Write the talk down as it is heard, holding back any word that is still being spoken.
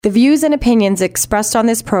The views and opinions expressed on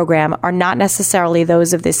this program are not necessarily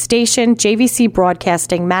those of this station, JVC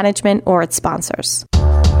Broadcasting Management, or its sponsors.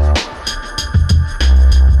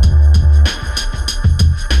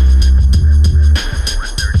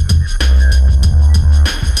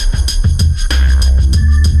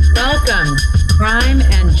 Welcome, Crime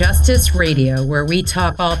and Justice Radio, where we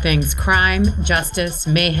talk all things crime, justice,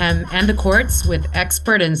 mayhem, and the courts with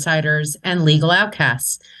expert insiders and legal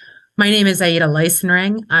outcasts. My name is Aida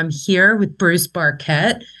Leisenring. I'm here with Bruce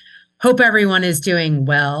Barquette. Hope everyone is doing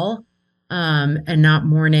well and not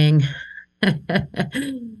mourning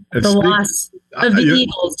the loss of the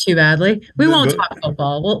Eagles too badly. We won't talk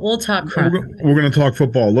football. We'll talk crime. We're going to talk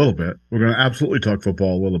football a little bit. We're going to absolutely talk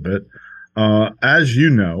football a little bit. As you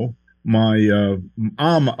know,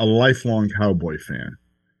 I'm a lifelong Cowboy fan.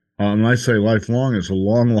 And I say lifelong, it's a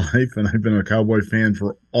long life, and I've been a Cowboy fan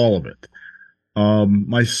for all of it.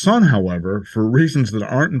 My son, however, for reasons that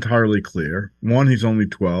aren't entirely clear, one, he's only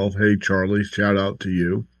 12. Hey, Charlie, shout out to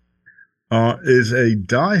you. Is a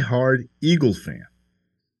diehard Eagles fan.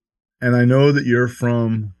 And I know that you're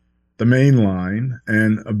from the main line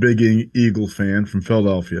and a big Eagles fan from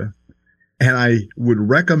Philadelphia. And I would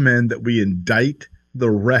recommend that we indict the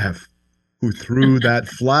ref who threw that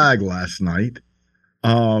flag last night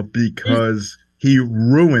because he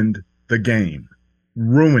ruined the game,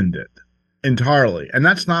 ruined it entirely. And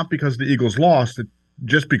that's not because the Eagles lost,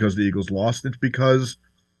 just because the Eagles lost. It's because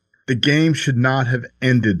the game should not have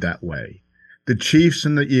ended that way. The Chiefs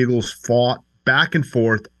and the Eagles fought back and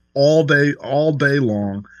forth all day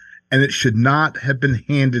long, and it should not have been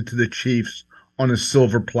handed to the Chiefs on a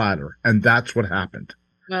silver platter. And that's what happened.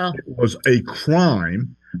 Well, it was a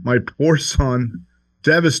crime. My poor son,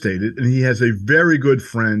 devastated, and he has a very good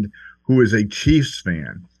friend who is a Chiefs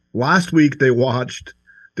fan. Last week, they watched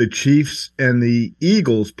the Chiefs and the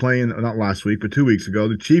Eagles playing, not last week, but 2 weeks ago,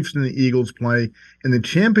 the Chiefs and the Eagles play in the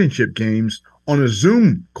championship games on a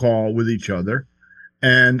Zoom call with each other.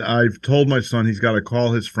 And I've told my son he's got to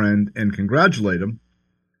call his friend and congratulate him.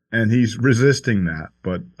 And he's resisting that,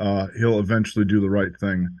 but he'll eventually do the right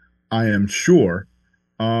thing, I am sure.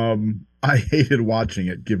 I hated watching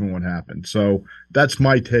it, given what happened. So that's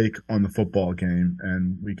my take on the football game,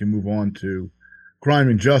 and we can move on to crime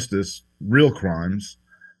and justice, real crimes,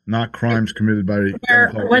 not crimes committed by...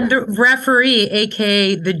 When the referee,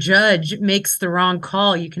 a.k.a. the judge, makes the wrong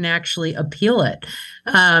call, you can actually appeal it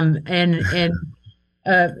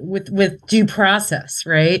with due process,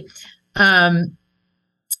 right?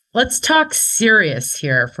 Let's talk serious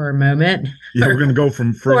here for a moment. Yeah, we're going to go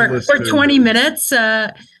from frivolous for 20 minutes.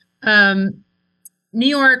 New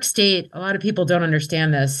York State, a lot of people don't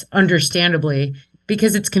understand this, understandably,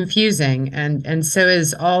 because it's confusing, and so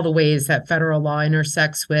is all the ways that federal law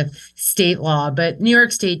intersects with state law. But New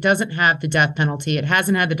York State doesn't have the death penalty. It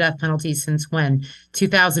hasn't had the death penalty since when?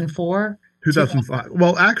 2004? 2005.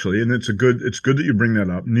 Well, actually, and it's good that you bring that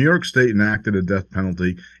up. New York State enacted a death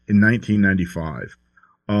penalty in 1995.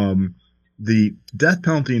 The death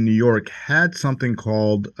penalty in New York had something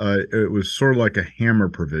called, it was sort of like a hammer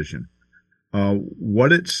provision.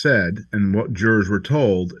 What it said and what jurors were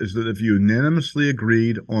told is that if you unanimously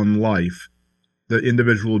agreed on life, the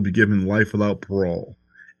individual would be given life without parole.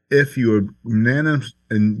 If you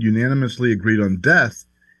unanimously agreed on death,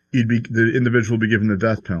 the individual would be given the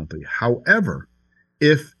death penalty. However,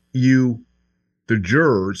 if the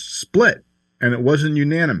jurors split and it wasn't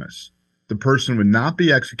unanimous, the person would not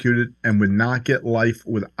be executed and would not get life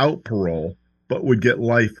without parole, but would get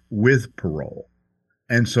life with parole.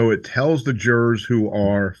 And so it tells the jurors who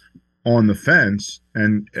are on the fence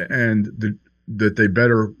that they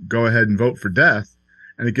better go ahead and vote for death.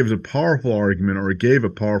 And it gives a powerful argument, or it gave a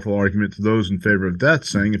powerful argument to those in favor of death,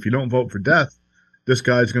 saying if you don't vote for death, this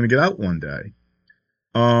guy's going to get out one day.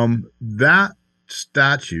 That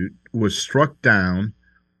statute was struck down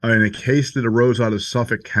in a case that arose out of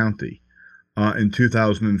Suffolk County in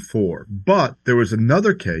 2004. But there was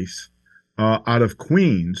another case out of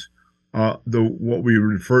Queens, what we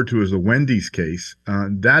refer to as the Wendy's case.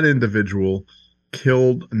 That individual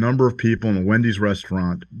killed a number of people in a Wendy's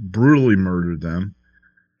restaurant, brutally murdered them.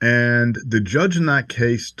 And the judge in that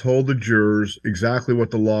case told the jurors exactly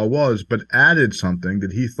what the law was, but added something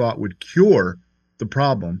that he thought would cure the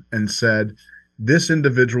problem, and said, this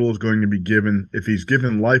individual is going to be given, if he's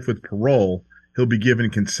given life with parole, he'll be given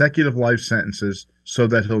consecutive life sentences so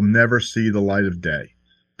that he'll never see the light of day.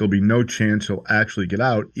 There'll be no chance he'll actually get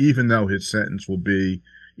out, even though his sentence will be,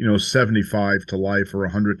 75 to life or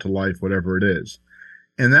 100 to life, whatever it is.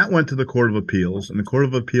 And that went to the Court of Appeals, and the Court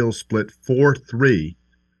of Appeals split 4-3,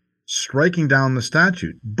 striking down the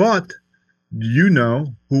statute. But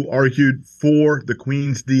who argued for the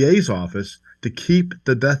Queen's DA's office to keep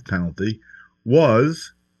the death penalty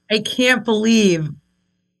was. I can't believe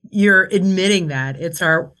you're admitting that. It's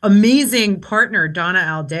our amazing partner, Donna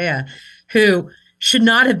Aldea, who should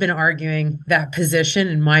not have been arguing that position,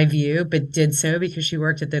 in my view, but did so because she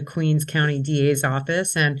worked at the Queens County DA's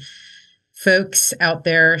office. And folks out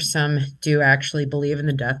there, some do actually believe in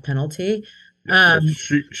the death penalty.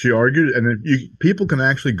 She argued, and people can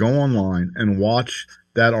actually go online and watch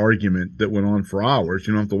that argument that went on for hours.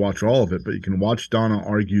 You don't have to watch all of it, but you can watch Donna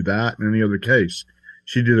argue that in any other case.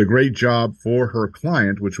 She did a great job for her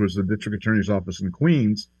client, which was the district attorney's office in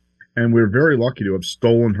Queens, and we're very lucky to have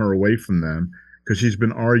stolen her away from them because she's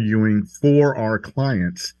been arguing for our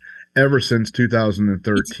clients ever since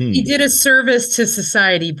 2013. You did a service to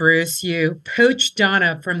society, Bruce. You poached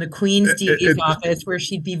Donna from the Queen's DA's office, where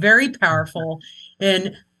she'd be very powerful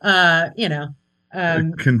in,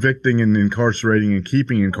 convicting and incarcerating and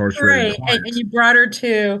keeping incarcerated. Right, and you brought her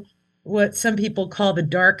to what some people call the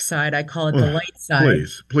dark side. I call it the light side.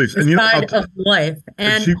 Please. The side of life.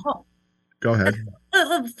 And go ahead.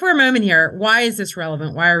 For a moment here, why is this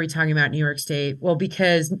relevant? Why are we talking about New York State? Well,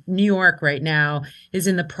 because New York right now is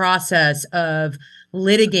in the process of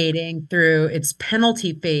litigating through its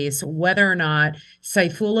penalty phase whether or not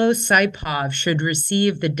Sayfullo Saipov should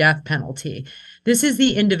receive the death penalty. This is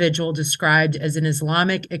the individual described as an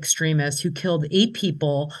Islamic extremist who killed 8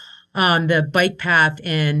 people on the bike path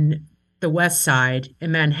in the West Side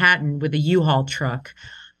in Manhattan with a U-Haul truck,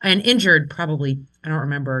 and injured probably, I don't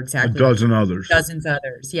remember exactly. Dozens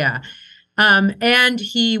others. Yeah. And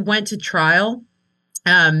he went to trial.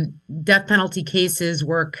 Death penalty cases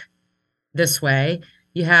work this way.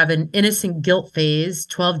 You have an innocent guilt phase.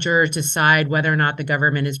 12 jurors decide whether or not the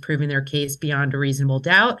government is proving their case beyond a reasonable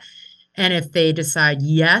doubt. And if they decide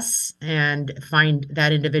yes and find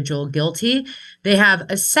that individual guilty, they have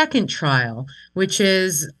a second trial, which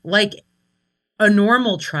is like a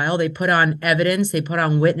normal trial. They put on evidence, they put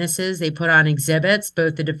on witnesses, they put on exhibits,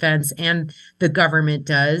 both the defense and the government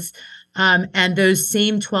does. And those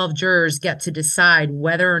same 12 jurors get to decide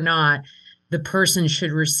whether or not the person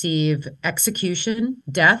should receive execution,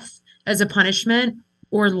 death as a punishment,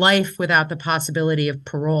 or life without the possibility of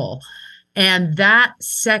parole. And that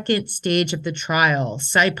second stage of the trial,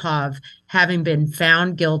 Saipov, having been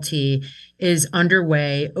found guilty, is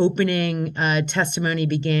underway. Opening testimony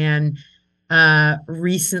began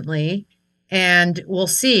recently, and we'll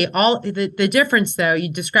see. All the difference, though,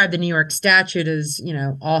 you described the New York statute as,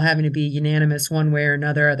 all having to be unanimous one way or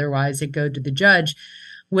another, otherwise it go to the judge.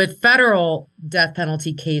 With federal death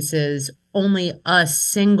penalty cases, only a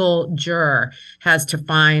single juror has to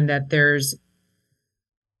find that there's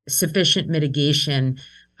sufficient mitigation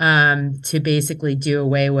to basically do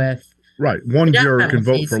away with. Right. One juror can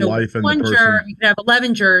vote for life, and one the person. Juror, you can have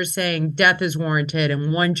 11 jurors saying death is warranted,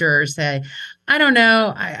 and one juror say, I don't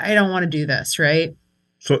know, I don't want to do this, right?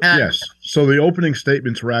 So yes. So the opening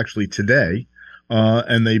statements were actually today,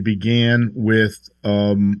 and they began with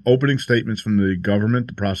opening statements from the government,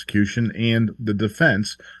 the prosecution, and the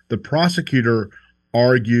defense. The prosecutor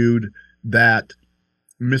argued that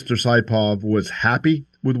Mr. Saipov was happy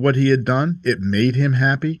with what he had done. It made him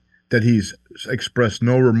happy, that he's expressed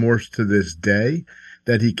no remorse to this day,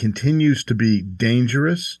 that he continues to be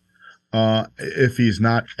dangerous if he's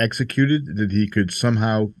not executed, that he could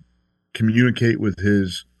somehow communicate with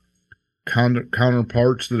his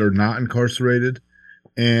counterparts that are not incarcerated,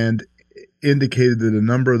 and indicated that a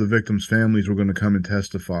number of the victims' families were going to come and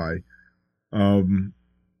testify and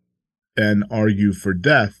argue for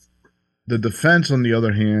death. The defense, on the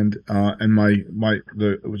other hand, and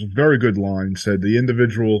it was a very good line, said the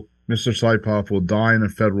individual, Mr. Saipov, will die in a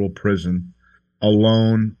federal prison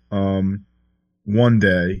alone one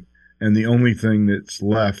day, and the only thing that's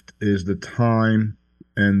left is the time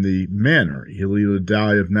and the manner. He'll either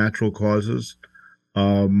die of natural causes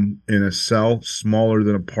in a cell smaller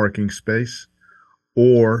than a parking space,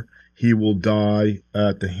 or he will die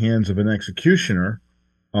at the hands of an executioner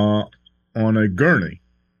on a gurney.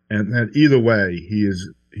 And that either way,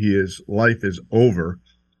 his life is over,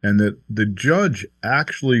 and that the judge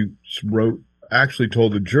actually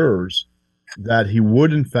told the jurors that he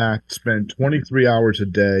would in fact spend 23 hours a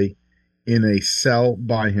day in a cell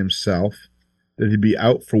by himself, that he'd be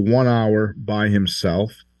out for 1 hour by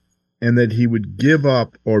himself, and that he would give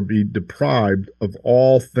up or be deprived of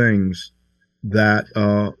all things that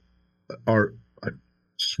are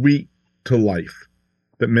sweet to life,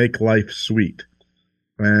 that make life sweet.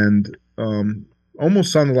 And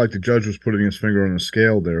almost sounded like the judge was putting his finger on a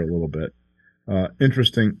scale there a little bit.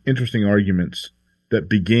 Interesting arguments that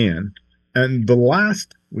began. And the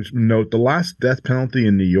last which note the last death penalty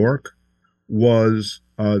in New York was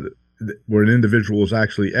where an individual was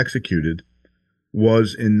actually executed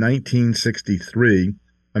was in 1963.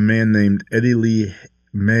 A man named Eddie Lee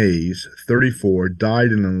Mays, 34,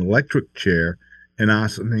 died in an electric chair in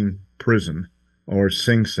Ossining Prison, or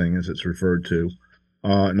Sing Sing as it's referred to,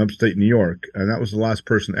 in upstate New York. And that was the last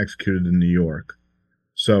person executed in New York.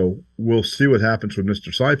 So we'll see what happens with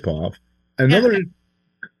Mr. Saipov. Another,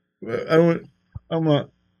 I'm not.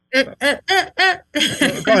 Go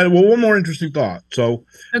ahead. Well, one more interesting thought. So,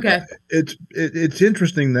 okay, it's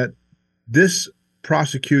interesting that this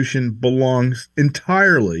prosecution belongs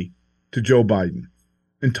entirely to Joe Biden,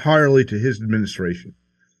 entirely to his administration.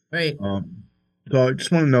 Right. So I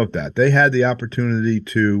just want to note that they had the opportunity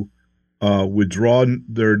to withdraw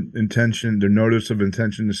their notice of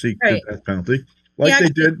intention to seek the death penalty, like they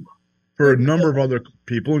did for a number of other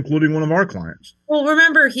people, including one of our clients. Well,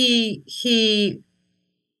 remember he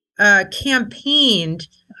campaigned.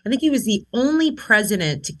 I think he was the only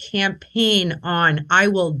president to campaign on, I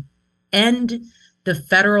will end the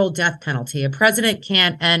federal death penalty. A president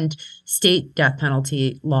can't end state death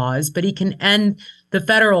penalty laws, but he can end the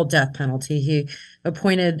federal death penalty. He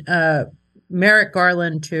appointed Merrick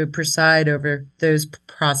Garland to preside over those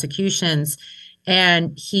prosecutions,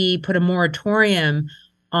 and he put a moratorium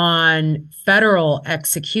on federal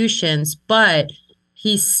executions, but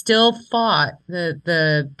he still fought,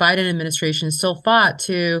 the Biden administration still fought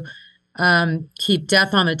to keep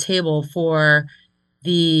death on the table for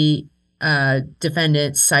the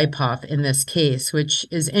defendant Saipov in this case, which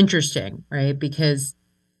is interesting, right? Because,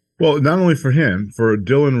 well, not only for him, for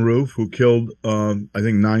Dylan Roof, who killed, I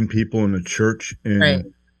think, 9 people in a church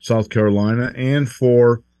in South Carolina, and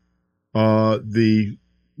for the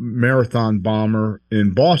marathon bomber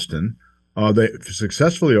in Boston, they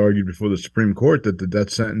successfully argued before the Supreme Court that the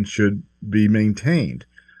death sentence should be maintained.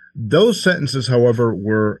 Those sentences, however,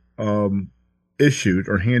 were issued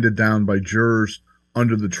or handed down by jurors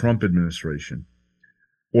under the Trump administration.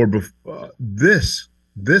 This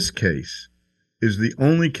case is the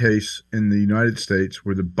only case in the United States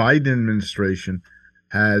where the Biden administration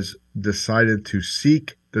has decided to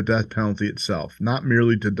seek the death penalty itself, not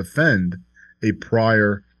merely to defend a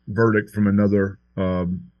prior verdict from another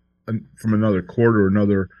court or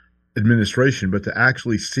another administration, but to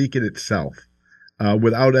actually seek it itself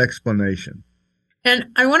without explanation. And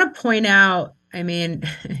I want to point out, I mean,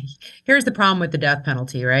 here's the problem with the death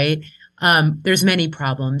penalty, right? There's many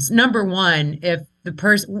problems. Number one, if the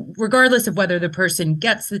person, regardless of whether the person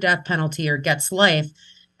gets the death penalty or gets life,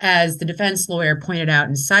 as the defense lawyer pointed out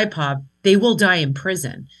in Saipov, they will die in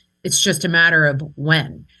prison. It's just a matter of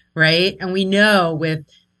when, right? And we know with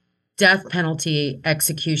death penalty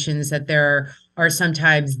executions that there are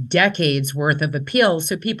sometimes decades worth of appeals.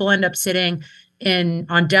 So people end up sitting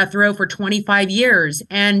on death row for 25 years.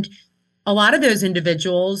 And a lot of those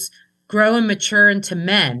individuals grow and mature into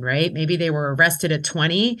men, right? Maybe they were arrested at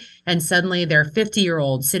 20 and suddenly they're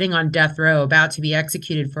 50-year-olds sitting on death row about to be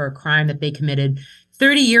executed for a crime that they committed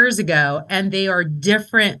 30 years ago. And they are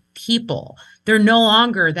different people. They're no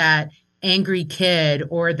longer that angry kid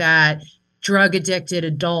or that drug addicted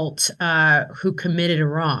adult who committed a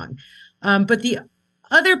wrong. But the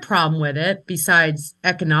other problem with it, besides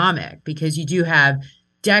economic, because you do have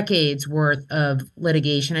decades worth of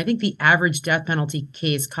litigation. I think the average death penalty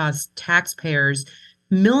case costs taxpayers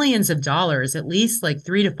millions of dollars, at least like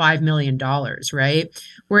 $3 to $5 million, right?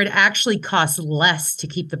 Where it actually costs less to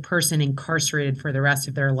keep the person incarcerated for the rest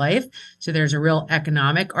of their life. So there's a real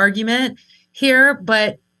economic argument here.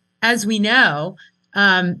 But as we know,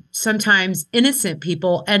 sometimes innocent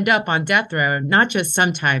people end up on death row, not just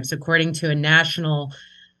sometimes, according to a national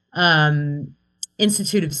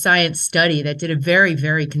Institute of Science study that did a very,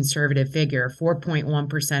 very conservative figure.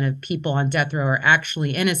 4.1% of people on death row are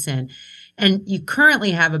actually innocent. And you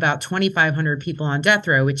currently have about 2,500 people on death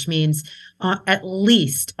row, which means at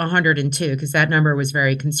least 102, because that number was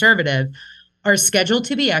very conservative, are scheduled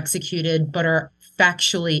to be executed, but are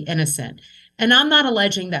factually innocent. And I'm not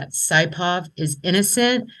alleging that Saipov is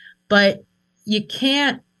innocent, but you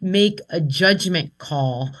can't make a judgment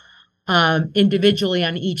call individually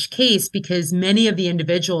on each case, because many of the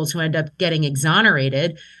individuals who end up getting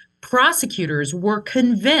exonerated, prosecutors were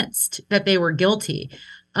convinced that they were guilty.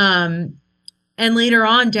 And later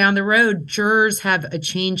on down the road, jurors have a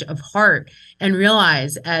change of heart and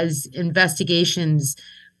realize, as investigations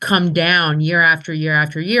come down year after year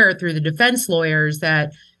after year through the defense lawyers,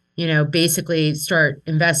 that, you know, basically start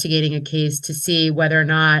investigating a case to see whether or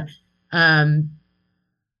not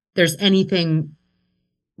there's anything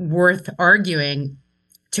worth arguing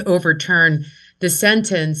to overturn the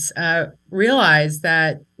sentence, realize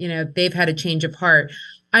that, they've had a change of heart.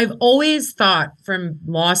 I've always thought from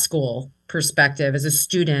law school perspective as a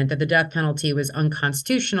student that the death penalty was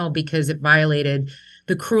unconstitutional because it violated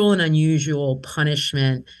the cruel and unusual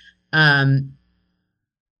punishment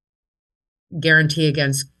guarantee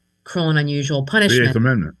against cruel and unusual punishment. The Eighth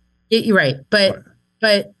Amendment. You're right.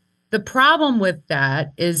 But the problem with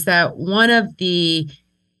that is that one of the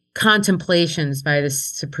contemplations by the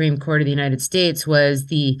Supreme Court of the United States was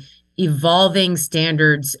the evolving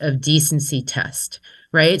standards of decency test,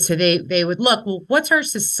 right? So they would look, well, what's our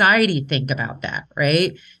society think about that,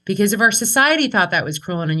 right? Because if our society thought that was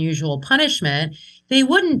cruel and unusual punishment, they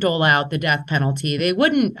wouldn't dole out the death penalty. They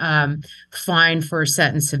wouldn't fine for a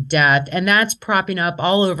sentence of death. And that's propping up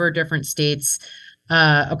all over different states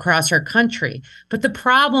across our country. But the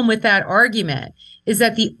problem with that argument is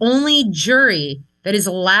that the only jury that is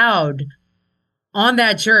allowed on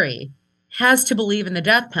that jury has to believe in the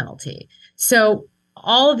death penalty. So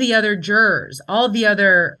all of the other jurors, all of the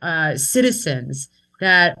other citizens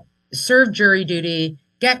that serve jury duty,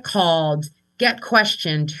 get called, get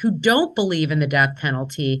questioned, who don't believe in the death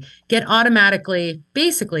penalty, get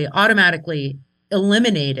basically automatically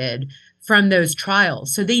eliminated from those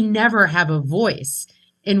trials. So they never have a voice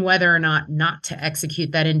in whether or not to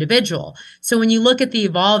execute that individual. So when you look at the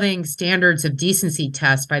evolving standards of decency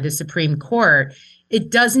test by the Supreme Court,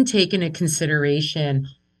 it doesn't take into consideration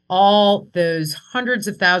all those hundreds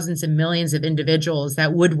of thousands and millions of individuals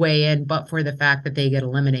that would weigh in, but for the fact that they get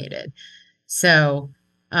eliminated. So,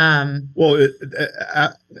 we've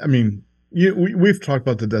talked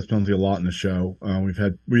about the death penalty a lot in the show.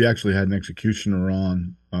 We actually had an executioner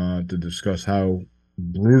on to discuss how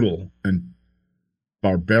brutal and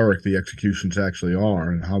barbaric the executions actually are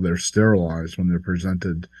and how they're sterilized when they're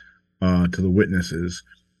presented to the witnesses.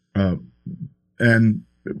 And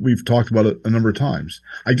we've talked about it a number of times.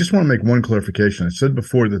 I just want to make one clarification. I said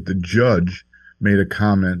before that the judge made a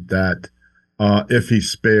comment that if he's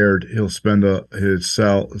spared, he'll spend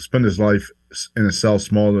his life in a cell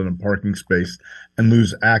smaller than a parking space and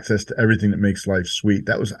lose access to everything that makes life sweet.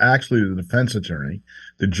 That was actually the defense attorney.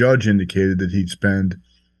 The judge indicated that he'd spend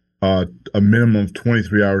a minimum of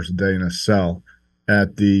 23 hours a day in a cell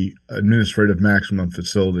at the administrative maximum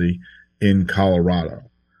facility in Colorado.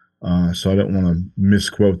 So I don't want to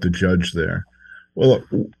misquote the judge there. Well, look,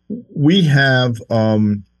 we have. How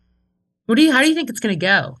do you think it's going to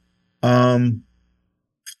go?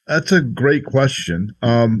 That's a great question.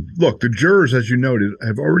 Look, the jurors, as you noted,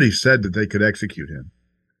 have already said that they could execute him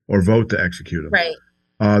or vote to execute him. Right.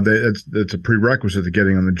 That's a prerequisite to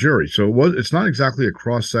getting on the jury. So it's not exactly a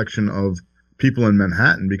cross section of people in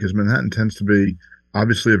Manhattan, because Manhattan tends to be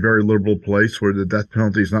obviously a very liberal place where the death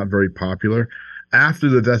penalty is not very popular. After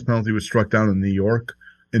the death penalty was struck down in New York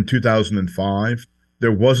in 2005,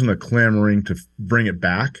 there wasn't a clamoring to bring it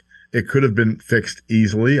back. It could have been fixed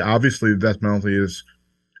easily. Obviously, the death penalty is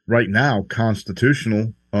right now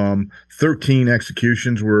constitutional. 13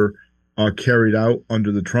 executions were carried out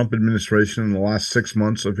under the Trump administration in the last 6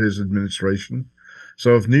 months of his administration.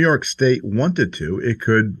 So if New York State wanted to, it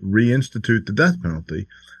could reinstitute the death penalty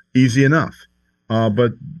easy enough.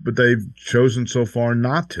 But they've chosen so far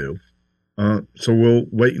not to. So we'll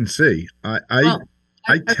wait and see. I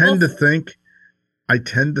tend to think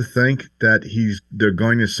that they're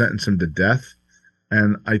going to sentence him to death,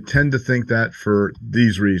 and I tend to think that for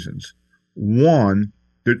these reasons. One,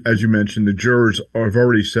 as you mentioned, the jurors have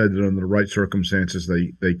already said that under the right circumstances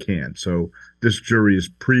they can. So this jury is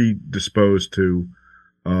predisposed to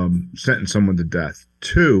sentence someone to death.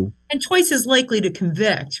 Two, and twice as likely to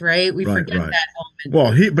convict, right? We forget that element.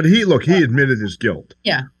 Well, he admitted his guilt.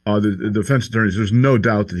 Yeah. The defense attorneys, there's no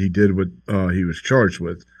doubt that he did what he was charged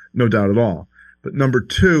with, no doubt at all. But number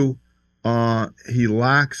two, he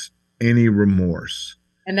lacks any remorse,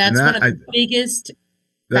 and that's one of the biggest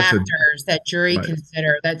factors that jury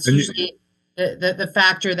consider. That's usually the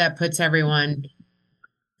factor that puts everyone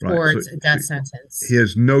towards a death sentence. He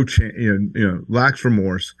has no chance, lacks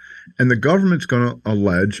remorse, and the government's going to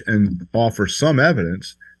allege and offer some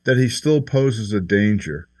evidence that he still poses a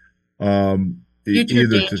danger. Future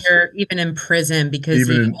danger, even in prison, because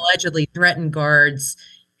he allegedly threatened guards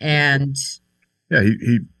and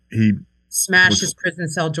he smashed his prison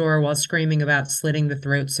cell door while screaming about slitting the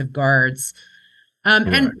throats of guards.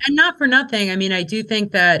 And not for nothing. I mean, I do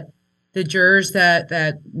think that the jurors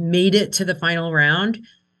that made it to the final round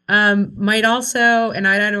might also, and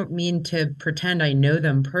I don't mean to pretend I know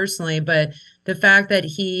them personally, but the fact that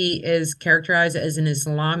he is characterized as an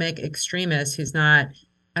Islamic extremist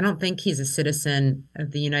I don't think he's a citizen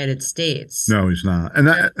of the United States. No, he's not.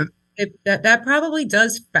 And that probably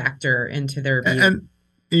does factor into their view. And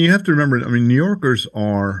you have to remember, I mean, New Yorkers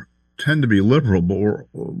tend to be liberal, but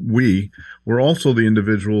we're also the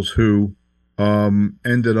individuals who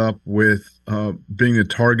ended up with being the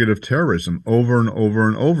target of terrorism over and over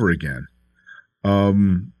and over again.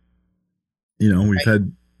 We've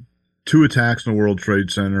had 2 attacks in the World Trade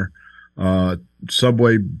Center,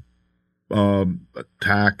 subway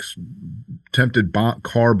attacks, attempted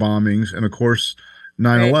car bombings, and of course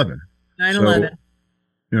 9/11. 9/11.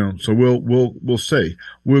 So we'll see.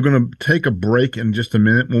 We're going to take a break in just a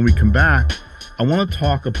minute. When we come back, I want to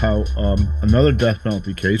talk about another death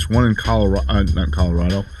penalty case, one in not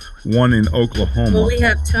Colorado, one in Oklahoma. Well, we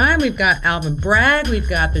have time. We've got Alvin Bragg. We've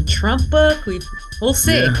got the Trump book. We'll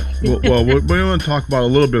see. Yeah. Well, we want to talk about a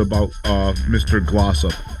little bit about Mr.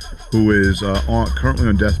 Glossop, who is currently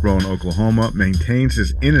on death row in Oklahoma, maintains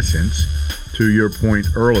his innocence, to your point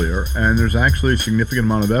earlier, and there's actually a significant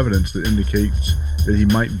amount of evidence that indicates that he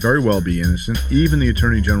might very well be innocent. Even the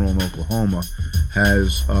Attorney General in Oklahoma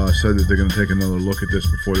has said that they're going to take another look at this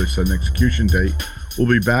before they set an execution date. We'll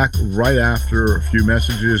be back right after a few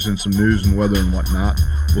messages and some news and weather and whatnot.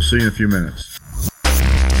 We'll see you in a few minutes.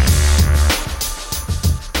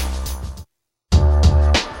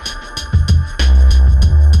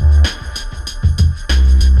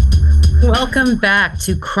 Welcome back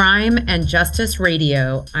to Crime and Justice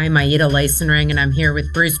Radio. I'm Aida Leisenring, and I'm here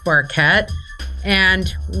with Bruce Barquette. And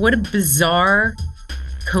what a bizarre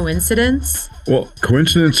coincidence. Well,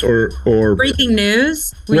 coincidence or breaking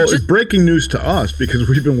news. It's breaking news to us because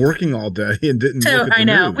we've been working all day and didn't look at the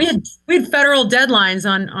news. We had federal deadlines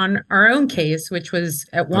on our own case, which was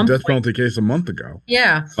at one death penalty case a month ago.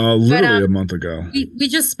 Yeah, literally a month ago. We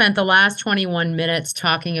just spent the last 21 minutes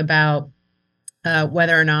talking about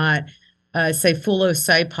whether or not Sayfullo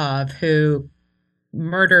Saipov, who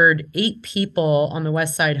murdered 8 people on the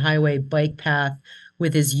West Side Highway bike path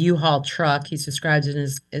with his U-Haul truck. He's described as an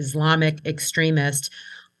Islamic extremist,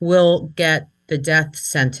 will get the death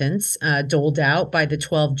sentence doled out by the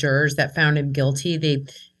 12 jurors that found him guilty. They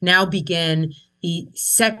now begin the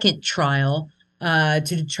second trial to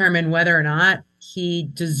determine whether or not he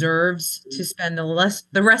deserves to spend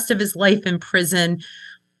the rest of his life in prison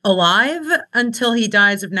alive until he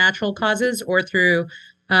dies of natural causes or through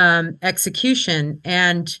execution.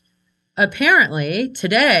 And apparently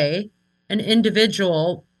today, an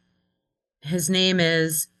individual, his name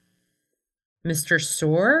is Mr.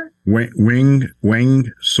 Soar. Wang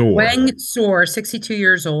Soar. Wang Soar, 62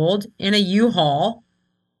 years old, in a U-Haul,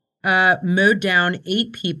 mowed down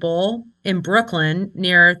 8 people in Brooklyn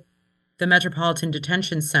near the Metropolitan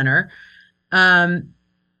Detention Center. And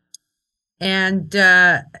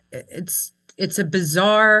it's a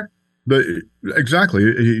bizarre. Exactly.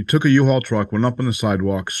 He took a U-Haul truck, went up on the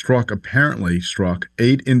sidewalk, apparently struck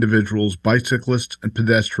 8 individuals, bicyclists and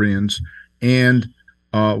pedestrians, and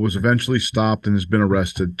was eventually stopped and has been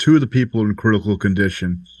arrested. 2 of the people are in critical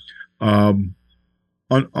condition.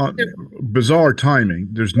 Bizarre timing.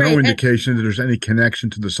 There's no indication that there's any connection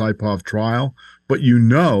to the Saipov trial, but you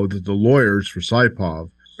know that the lawyers for Saipov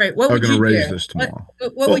are going to raise this tomorrow.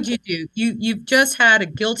 What would you do? You've just had a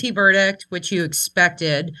guilty verdict, which you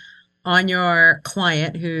expected, on your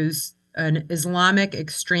client, who's an Islamic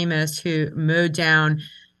extremist who mowed down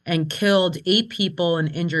and killed 8 people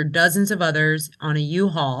and injured dozens of others on a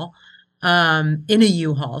U-Haul, in a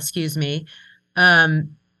U-Haul, excuse me. And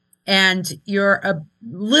you're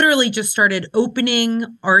literally just started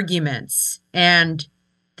opening arguments, and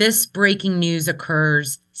this breaking news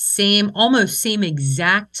occurs, almost same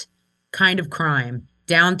exact kind of crime,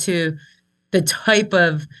 down to the type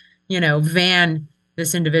of, van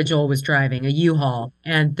this individual was driving, a U-Haul,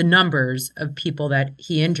 and the numbers of people that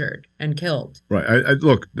he injured and killed. Right.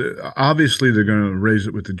 Look, obviously they're going to raise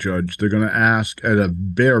it with the judge. They're going to ask at a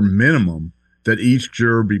bare minimum that each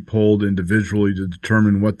juror be polled individually to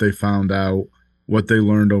determine what they found out, what they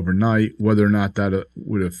learned overnight, whether or not that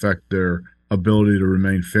would affect their ability to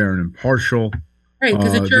remain fair and impartial. Right,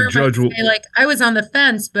 because a juror might say, I was on the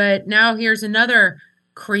fence, but now here's another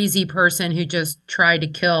crazy person who just tried to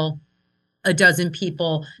kill a dozen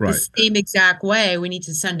people the same exact way. We need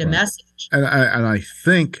to send a message. And I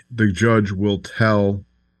think the judge will tell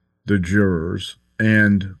the jurors,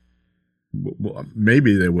 and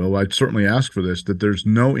maybe they will, I'd certainly ask for this, that there's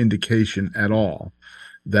no indication at all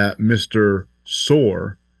that Mr.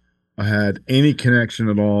 Soar had any connection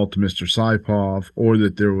at all to Mr. Saipov, or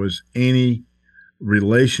that there was any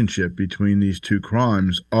relationship between these 2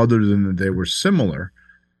 crimes other than that they were similar.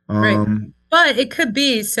 Right. But it could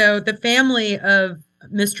be. So the family of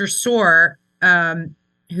Mr. Soar,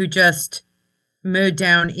 who just mowed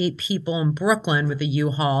down 8 people in Brooklyn with a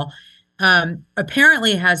U-Haul,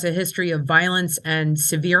 apparently has a history of violence and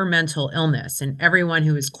severe mental illness, and everyone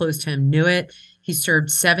who was close to him knew it. He served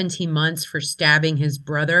 17 months for stabbing his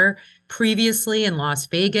brother previously in Las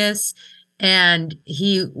Vegas, and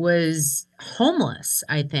he was homeless,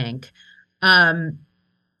 I think. And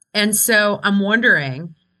so I'm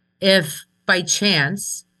wondering if by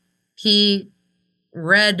chance he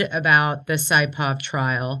read about the Saipov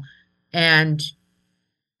trial and,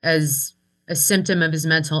 as a symptom of his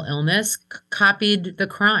mental illness, copied the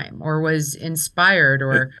crime or was inspired,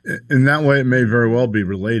 or in that way it may very well be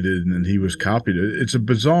related and he was copied. It's a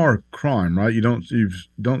bizarre crime, right? You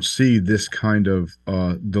don't see this kind of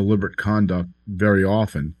deliberate conduct very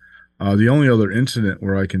often. The only other incident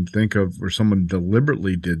where I can think of where someone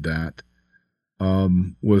deliberately did that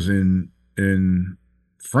was in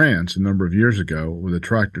France a number of years ago with a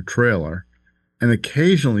tractor trailer. And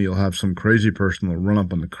occasionally you'll have some crazy person will run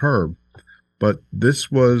up on the curb. But this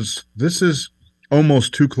is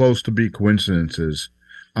almost too close to be coincidences.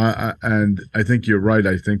 And I think you're right.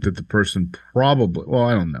 I think that the person probably, well,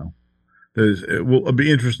 I don't know. It'll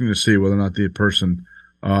be interesting to see whether or not the person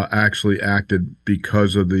actually acted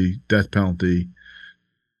because of the death penalty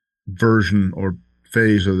version or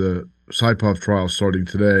phase of the Saipov trial starting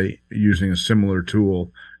today, using a similar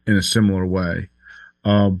tool in a similar way.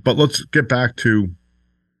 But let's get back to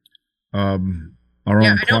our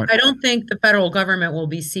own. I don't think the federal government will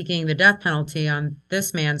be seeking the death penalty on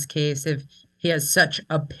this man's case if he has such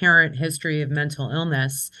apparent history of mental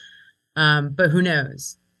illness. But who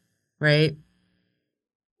knows, right?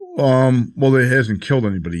 Well, he hasn't killed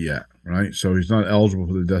anybody yet, right? So he's not eligible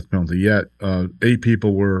for the death penalty yet. 8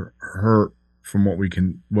 people were hurt from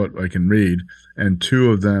what I can read, and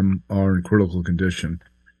 2 of them are in critical condition.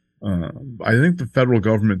 I think the federal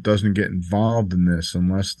government doesn't get involved in this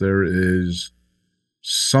unless there is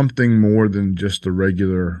something more than just a but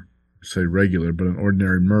an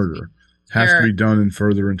ordinary murder. It has to be done in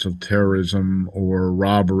furtherance of terrorism or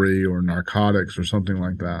robbery or narcotics or something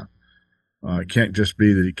like that. It can't just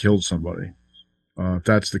be that he killed somebody. If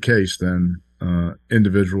that's the case, then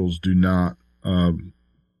individuals do not,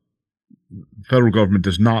 federal government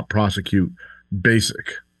does not prosecute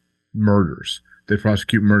basic murders. They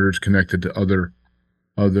prosecute murders connected to other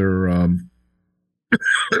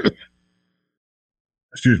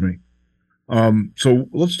excuse me. So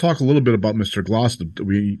let's talk a little bit about Mr. Glossop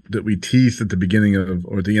that we teased at the beginning of,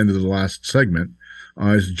 or at the end of the last segment.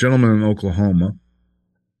 He's a gentleman in Oklahoma.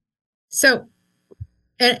 So,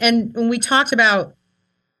 and when we talked about,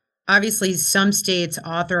 obviously some states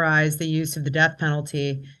authorize the use of the death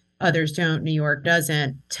penalty, others don't. New York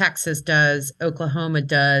doesn't. Texas does. Oklahoma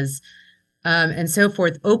does. And so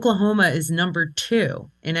forth. Oklahoma is number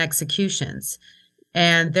 2 in executions.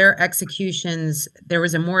 And their executions, there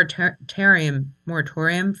was a moratorium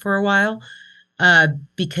for a while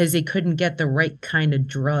because they couldn't get the right kind of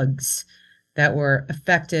drugs that were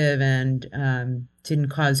effective and didn't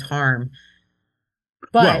cause harm.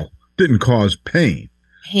 But didn't cause pain.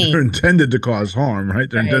 They're intended to cause harm, right?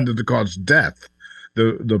 They're intended to cause death.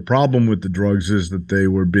 The problem with the drugs is that they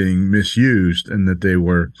were being misused and that they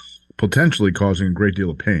were potentially causing a great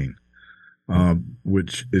deal of pain,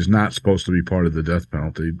 which is not supposed to be part of the death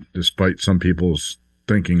penalty, despite some people's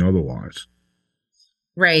thinking otherwise.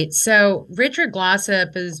 Right. So Richard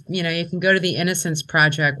Glossop is, you can go to the Innocence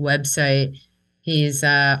Project website. He's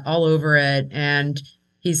all over it, and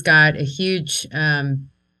he's got a huge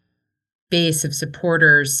base of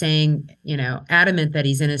supporters saying, adamant that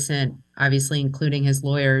he's innocent, obviously including his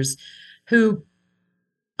lawyers, who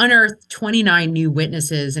unearthed 29 new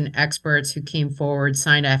witnesses and experts who came forward,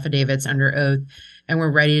 signed affidavits under oath, and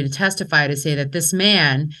were ready to testify to say that this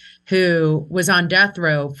man who was on death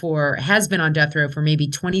row has been on death row for maybe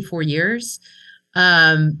 24 years,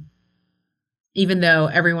 even though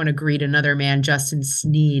everyone agreed another man, Justin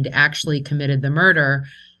Sneed, actually committed the murder,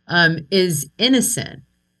 is innocent.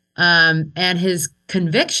 And his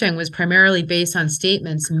conviction was primarily based on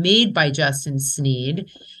statements made by Justin Sneed,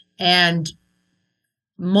 and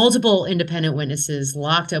multiple independent witnesses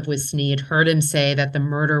locked up with Sneed heard him say that the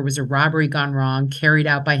murder was a robbery gone wrong, carried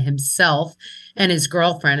out by himself and his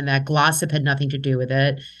girlfriend, and that Glossop had nothing to do with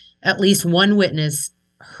it. At least one witness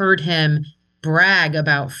heard him brag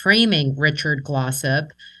about framing Richard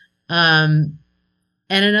Glossop. And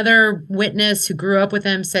another witness who grew up with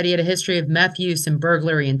him said he had a history of meth use and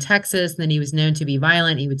burglary in Texas, and then he was known to be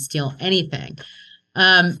violent. He would steal anything.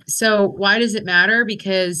 So why does it matter?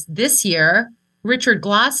 Because this year, Richard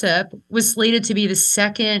Glossop was slated to be the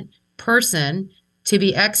second person to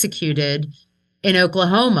be executed in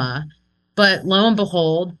Oklahoma. But lo and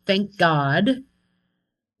behold, thank God,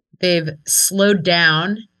 they've slowed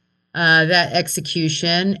down that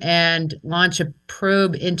execution and launch a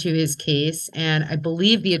probe into his case. And I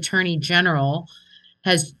believe the Attorney General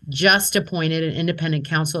has just appointed an independent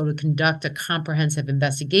counsel to conduct a comprehensive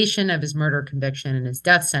investigation of his murder conviction and his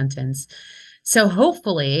death sentence. So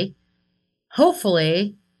hopefully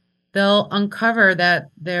they'll uncover that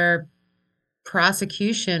their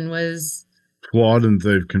prosecution was flawed and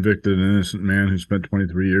they've convicted an innocent man who spent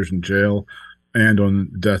 23 years in jail and on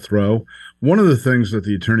death row. One of the things that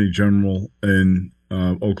the Attorney General in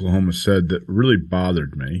Oklahoma said that really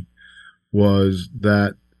bothered me was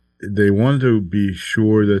that they wanted to be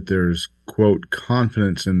sure that there's, quote,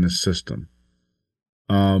 confidence in the system.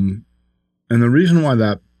 And the reason why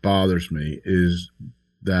that bothers me is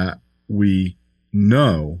that we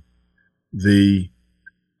know the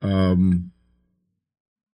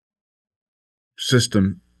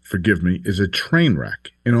system, forgive me, is a train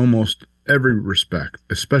wreck in almost every respect,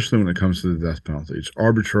 especially when it comes to the death penalty. It's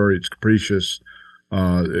arbitrary, it's capricious,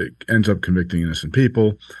 it ends up convicting innocent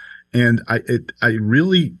people. And I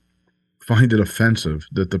really find it offensive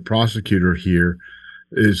that the prosecutor here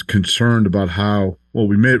is concerned about how, well,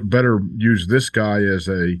 we may better use this guy as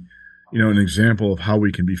an example of how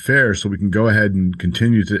we can be fair, so we can go ahead and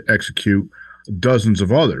continue to execute dozens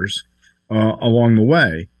of others along the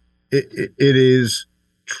way. It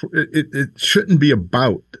shouldn't be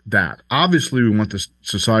about that. Obviously, we want the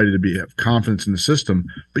society to have confidence in the system,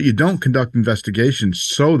 but you don't conduct investigations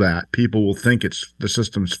so that people will think the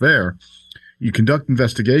system's fair. You conduct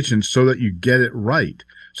investigations so that you get it right,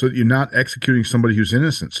 so that you're not executing somebody who's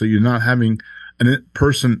innocent, so you're not having a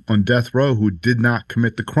person on death row who did not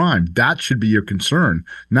commit the crime. That should be your concern,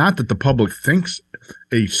 not that the public thinks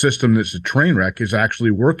a system that's a train wreck is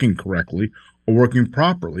actually working correctly or working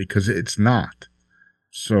properly, because it's not.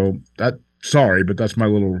 So sorry, but that's my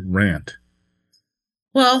little rant.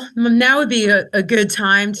 Well, now would be a good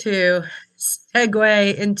time to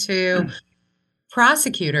segue into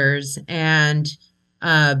prosecutors and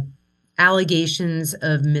allegations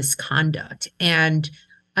of misconduct. And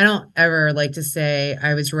I don't ever like to say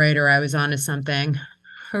I was right or I was onto something.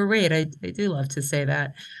 Or wait, I do love to say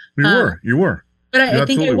that. You were. But I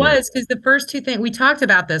think it was, because the first two things, we talked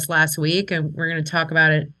about this last week, and we're going to talk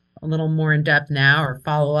about it a little more in depth now, or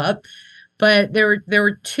follow up. But there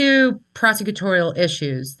were two prosecutorial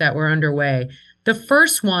issues that were underway. The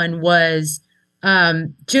first one was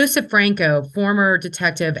Joseph Franco, former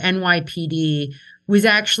detective, NYPD, was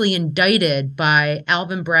actually indicted by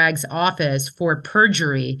Alvin Bragg's office for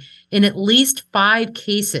perjury in at least 5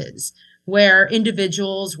 cases where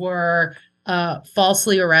individuals were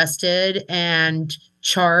falsely arrested and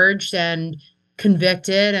charged and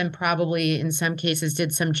convicted, and probably in some cases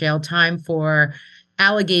did some jail time for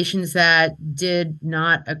allegations that did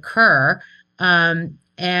not occur.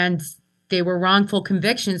 And they were wrongful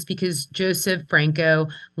convictions because Joseph Franco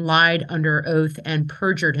lied under oath and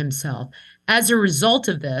perjured himself. As a result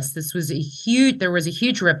of this, there was a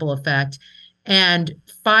huge ripple effect, and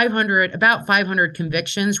about 500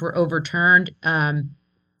 convictions were overturned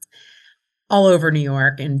all over New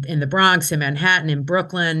York, and in the Bronx, in Manhattan, in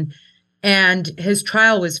Brooklyn. And his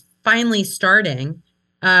trial was finally starting.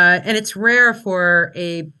 And it's rare for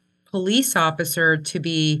a police officer to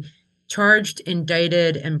be charged,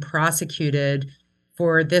 indicted, and prosecuted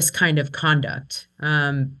for this kind of conduct.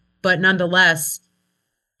 But nonetheless,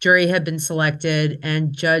 jury had been selected,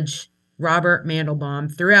 and Judge Robert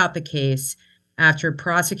Mandelbaum threw out the case after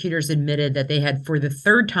prosecutors admitted that they had, for the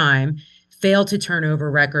third time, failed to turn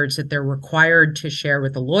over records that they're required to share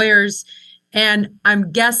with the lawyers. And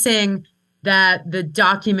I'm guessing that the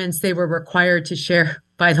documents they were required to share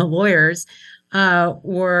by the lawyers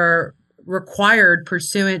were required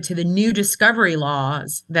pursuant to the new discovery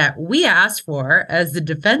laws that we asked for as the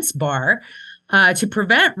defense bar to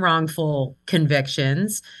prevent wrongful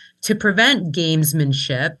convictions, to prevent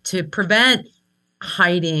gamesmanship, to prevent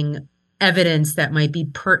hiding evidence that might be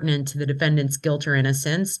pertinent to the defendant's guilt or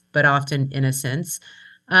innocence, but often innocence,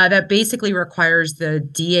 that basically requires the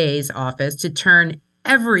DA's office to turn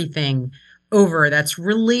everything over that's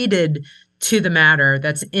related to the matter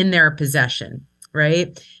that's in their possession,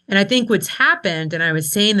 right? And I think what's happened, and I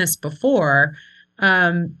was saying this before,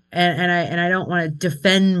 and I don't want to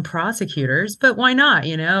defend prosecutors, but why not?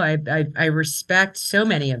 I respect so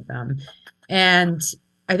many of them. And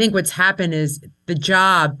I think what's happened is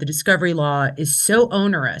the discovery law is so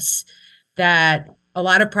onerous that a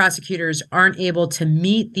lot of prosecutors aren't able to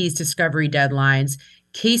meet these discovery deadlines.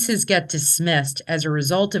 Cases get dismissed as a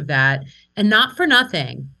result of that. And not for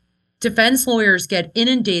nothing, defense lawyers get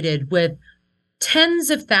inundated with tens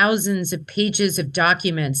of thousands of pages of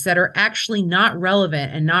documents that are actually not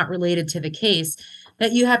relevant and not related to the case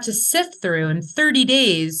that you have to sift through in 30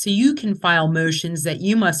 days so you can file motions that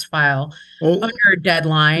you must file under a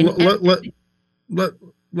deadline.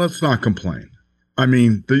 Let's not complain. I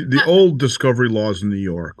mean, the old discovery laws in New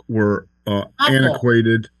York were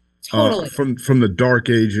antiquated. Totally. From the dark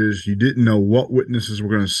ages. You didn't know what witnesses were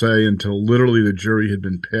going to say until literally the jury had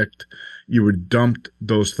been picked. You were dumped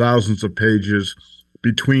those thousands of pages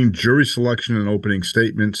between jury selection and opening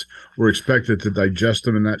statements. Were expected to digest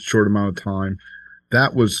them in that short amount of time.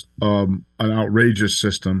 That was an outrageous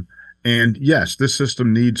system. And yes, this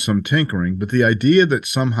system needs some tinkering, but the idea that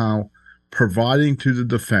somehow providing to the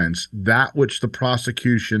defense that which the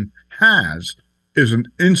prosecution has is an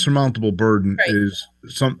insurmountable burden is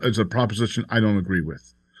a proposition I don't agree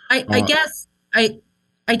with. I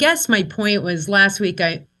guess my point was last week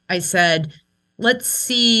I said, let's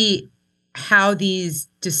see how these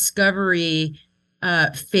discovery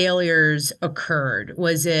failures occurred.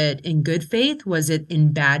 Was it in good faith? Was it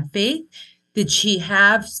in bad faith? Did she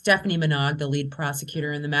have Stephanie Minogue, the lead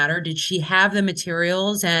prosecutor in the matter? Did she have the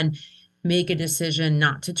materials and make a decision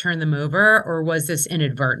not to turn them over, or was this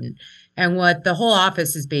inadvertent? And what the whole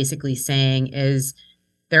office is basically saying is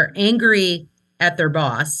they're angry at their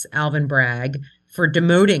boss, Alvin Bragg, for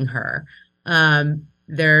demoting her.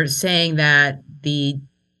 They're saying that the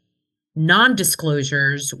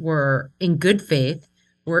non-disclosures were in good faith,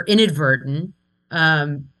 were inadvertent,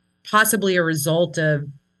 possibly a result of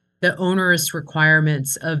the onerous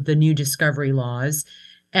requirements of the new discovery laws,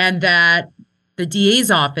 and that the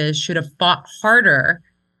DA's office should have fought harder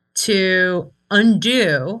to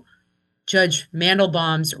undo Judge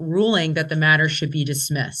Mandelbaum's ruling that the matter should be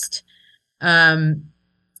dismissed. And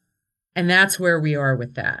that's where we are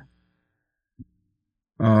with that.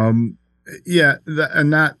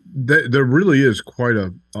 There really is quite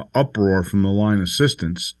a uproar from the line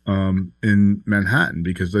assistants in Manhattan,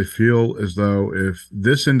 because they feel as though if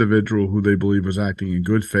this individual who they believe was acting in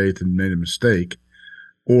good faith and made a mistake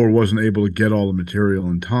or wasn't able to get all the material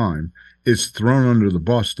in time, is thrown under the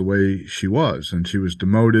bus the way she was. And she was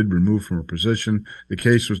demoted, removed from her position. The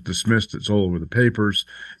case was dismissed. It's all over the papers.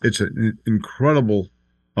 It's an incredibly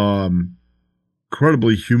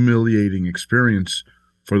humiliating experience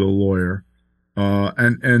for the lawyer.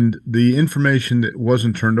 And the information that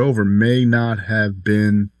wasn't turned over may not have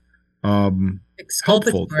been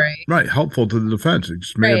helpful. Right, helpful to the defense. It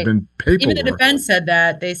just may have been paperwork. Even the defense said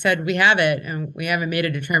that. They said, we have it, and we haven't made a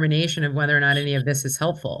determination of whether or not any of this is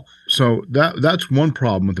helpful. So that's one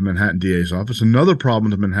problem with the Manhattan DA's office. Another problem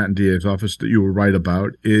with the Manhattan DA's office that you were right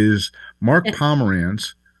about is Mark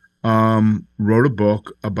Pomerantz wrote a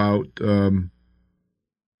book about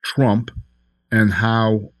Trump and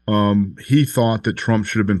how he thought that Trump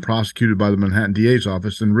should have been prosecuted by the Manhattan DA's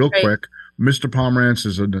office. And real quick, Mr. Pomerantz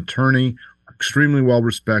is an attorney, extremely well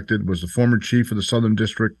respected, was the former chief of the Southern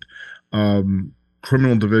District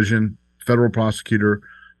Criminal Division, federal prosecutor,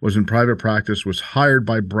 was in private practice, was hired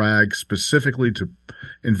by Bragg specifically to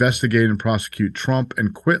investigate and prosecute Trump,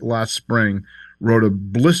 and quit last spring, wrote a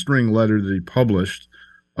blistering letter that he published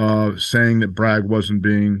saying that Bragg wasn't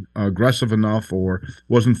being aggressive enough or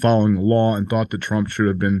wasn't following the law, and thought that Trump should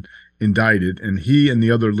have been indicted. And he and the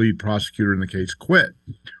other lead prosecutor in the case quit.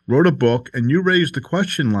 Wrote a book, and you raised the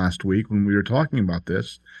question last week when we were talking about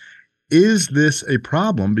this. Is this a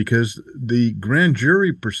problem? Because the grand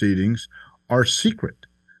jury proceedings are secret.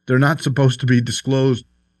 They're not supposed to be disclosed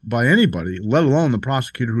by anybody, let alone the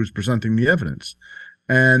prosecutor who's presenting the evidence.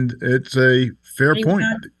 And it's a fair point.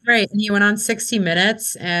 Right. And he went on 60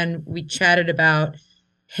 Minutes, and we chatted about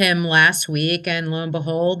him last week. And lo and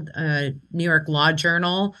behold, New York Law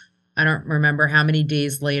Journal, I don't remember how many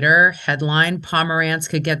days later, headline, Pomerantz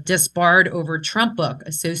could get disbarred over Trump book,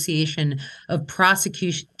 Association of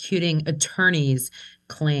Prosecuting Attorneys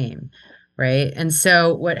claim. Right. And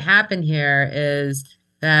so what happened here is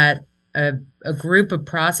that a group of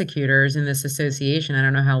prosecutors in this association, I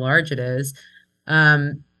don't know how large it is,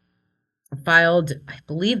 filed, I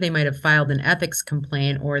believe they might have filed an ethics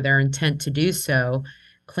complaint, or their intent to do so,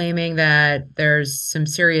 claiming that there's some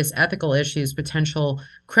serious ethical issues, potential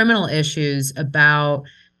criminal issues about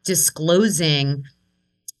disclosing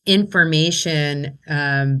information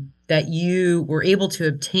that you were able to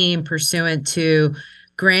obtain pursuant to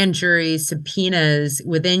grand jury subpoenas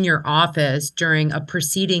within your office during a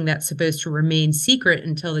proceeding that's supposed to remain secret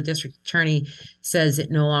until the district attorney says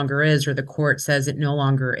it no longer is, or the court says it no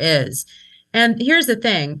longer is. And here's the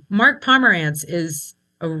thing, Mark Pomerantz is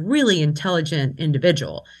a really intelligent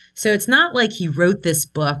individual. So it's not like he wrote this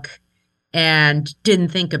book and didn't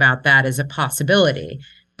think about that as a possibility.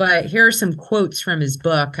 But here are some quotes from his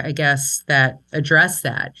book, I guess, that address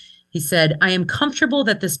that. He said, "I am comfortable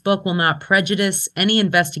that this book will not prejudice any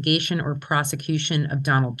investigation or prosecution of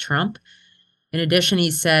Donald Trump." In addition, he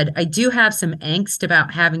said, "I do have some angst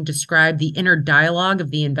about having described the inner dialogue of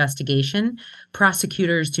the investigation.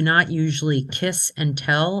 Prosecutors do not usually kiss and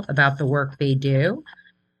tell about the work they do."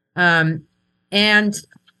 And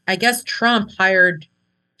I guess Trump hired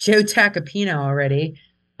Joe Tacopina already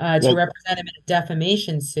to represent him in a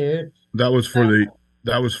defamation suit. That was for the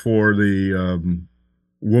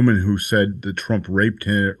woman who said that Trump raped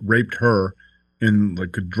her in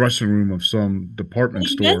like a dressing room of some department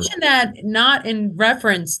store. He mentioned that not in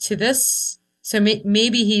reference to this. So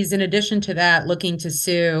maybe he's, in addition to that, looking to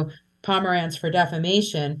sue Pomerantz for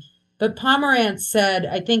defamation. But Pomerantz said,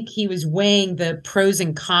 I think he was weighing the pros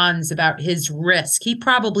and cons about his risk. He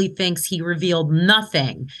probably thinks he revealed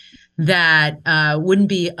nothing that wouldn't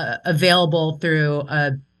be available through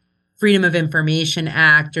a Freedom of Information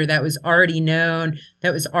Act, or that was already known,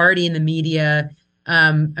 that was already in the media.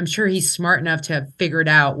 I'm sure he's smart enough to have figured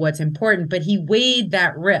out what's important, but he weighed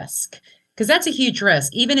that risk, because that's a huge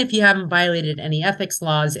risk. Even if you haven't violated any ethics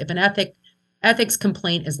laws, if an ethics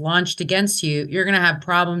complaint is launched against you, you're going to have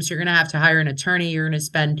problems. You're going to have to hire an attorney. You're going to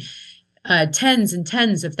spend tens and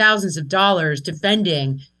tens of thousands of dollars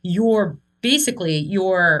defending your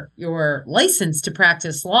license to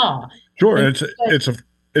practice law. Sure, and it's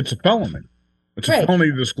a felony. It's a felony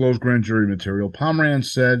to disclose grand jury material. Pomerantz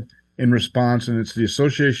said in response, and it's the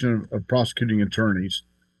Association of Prosecuting Attorneys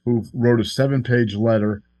who wrote a 7-page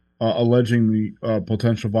letter alleging the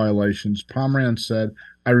potential violations. Pomerantz said,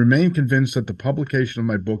 "I remain convinced that the publication of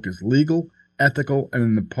my book is legal, ethical, and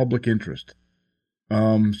in the public interest."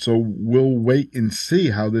 So we'll wait and see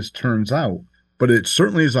how this turns out. But it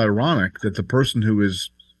certainly is ironic that the person who is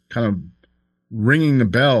kind of ringing the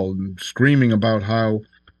bell and screaming about how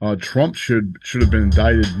Trump should have been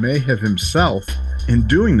indicted may have himself, in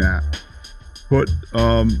doing that, put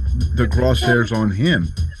the crosshairs on him.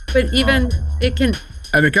 But even it can,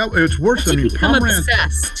 and it's worse. I mean, become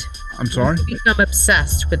obsessed. I'm sorry. You become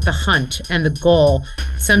obsessed with the hunt and the goal.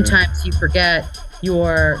 Sometimes you forget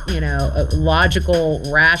your, logical,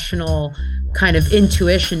 rational kind of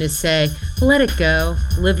intuition to say, let it go,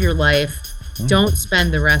 live your life. Don't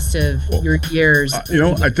spend the rest of your years.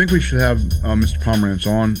 I think we should have Mr. Pomerantz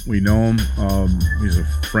on. We know him. He's a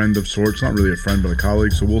friend of sorts. Not really a friend, but a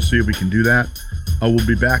colleague. So we'll see if we can do that. We'll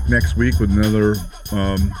be back next week with another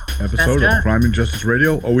episode of Crime and Justice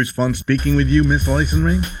Radio. Always fun speaking with you, Miss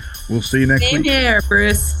Leisenring. We'll see you next week. Same here,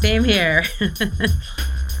 Bruce. Same here.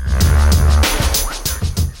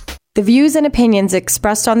 The views and opinions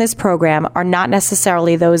expressed on this program are not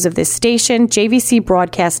necessarily those of this station, JVC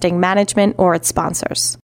Broadcasting Management, or its sponsors.